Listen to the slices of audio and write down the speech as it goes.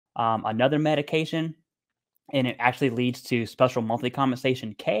Another medication, and it actually leads to special monthly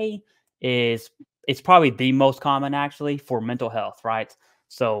compensation K, is it's probably the most common actually for mental health, right?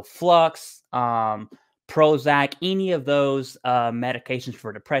 So Flux, Prozac, any of those medications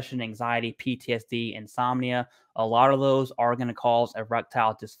for depression, anxiety, PTSD, insomnia, a lot of those are going to cause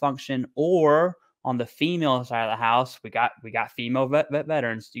erectile dysfunction. Or on the female side of the house, we got female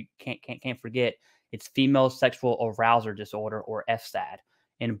veterans. You can't forget, it's female sexual arousal disorder, or FSAD,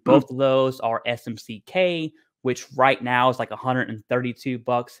 and Hmm. both of those are SMCK, which right now is like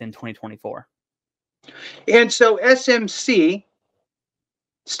 $132 in 2024. And so SMC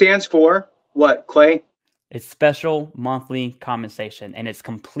stands for what, Clay? It's special monthly compensation, and it's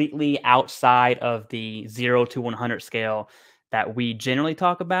completely outside of the 0 to 100 scale that we generally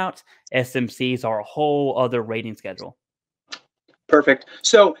talk about. SMCs are a whole other rating schedule. Perfect.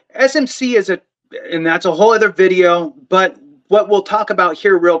 So SMC is and that's a whole other video, but what we'll talk about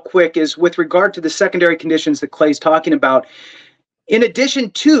here real quick is with regard to the secondary conditions that Clay's talking about. In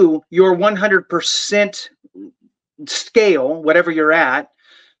addition to your 100% scale, whatever you're at,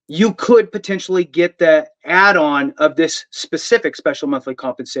 you could potentially get the add-on of this specific special monthly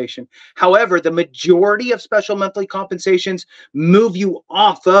compensation. However, the majority of special monthly compensations move you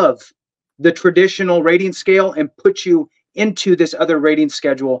off of the traditional rating scale and put you into this other rating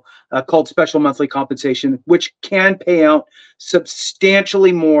schedule called special monthly compensation, which can pay out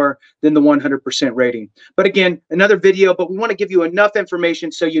substantially more than the 100% rating. But again, another video, but we want to give you enough information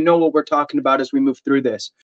so you know what we're talking about as we move through this.